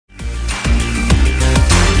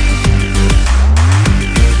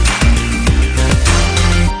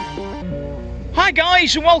Hi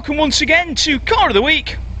guys, and welcome once again to Car of the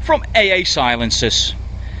Week from AA Silencers.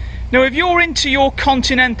 Now if you're into your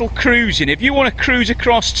continental cruising, if you want to cruise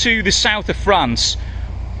across to the south of France,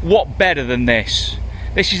 what better than this?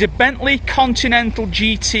 This is a Bentley Continental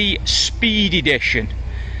GT Speed Edition.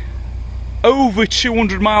 Over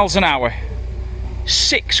 200 miles an hour,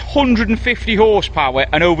 650 horsepower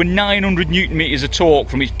and over 900 newton meters of torque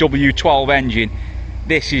from its W12 engine.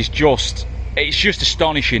 This is it's just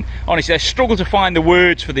astonishing. Honestly, I struggle to find the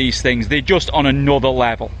words for these things. They're just on another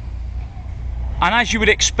level. And as you would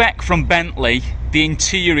expect from Bentley, the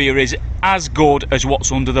interior is as good as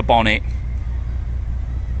what's under the bonnet.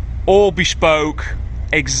 All bespoke,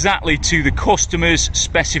 exactly to the customer's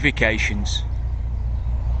specifications.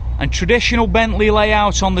 And traditional Bentley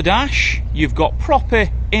layout on the dash, you've got proper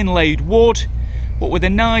inlaid wood, but with a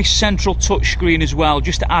nice central touchscreen as well,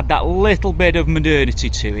 just to add that little bit of modernity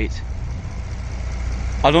to it.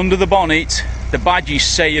 And under the bonnet, the badges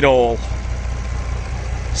say it all.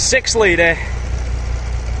 6 litre,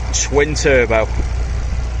 twin turbo.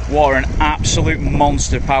 What an absolute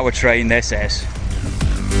monster powertrain this is.